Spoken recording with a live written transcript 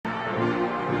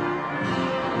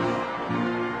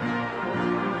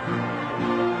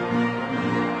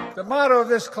the motto of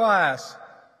this class,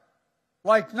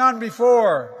 like none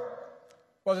before,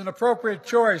 was an appropriate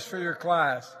choice for your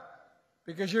class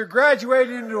because you're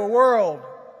graduating into a world,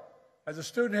 as a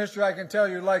student of history I can tell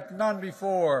you, like none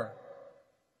before.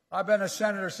 I've been a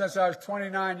senator since I was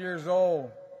 29 years old,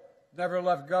 never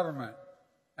left government.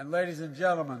 And ladies and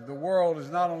gentlemen, the world is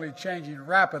not only changing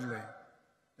rapidly,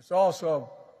 it's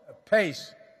also a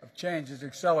pace of change is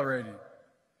accelerating.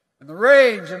 And the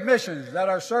range of missions that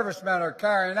our servicemen are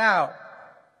carrying out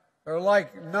are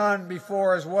like none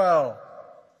before as well.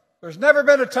 There's never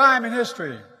been a time in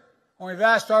history when we've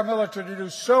asked our military to do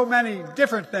so many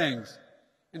different things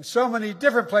in so many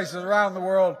different places around the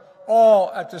world,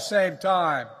 all at the same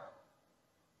time.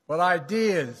 But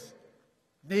ideas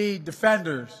need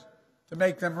defenders to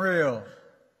make them real.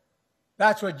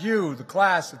 That's what you, the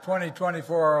class of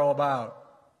 2024, are all about.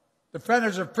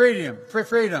 Defenders of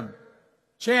freedom,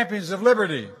 champions of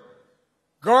liberty,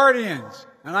 guardians,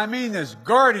 and I mean this,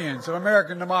 guardians of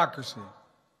American democracy.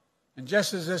 And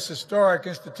just as this historic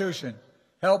institution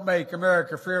helped make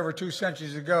America free over 2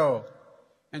 centuries ago,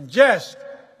 and just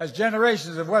as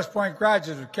generations of West Point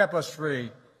graduates have kept us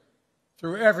free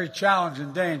through every challenge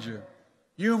and danger,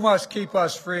 you must keep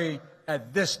us free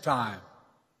at this time,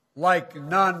 like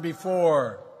none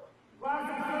before.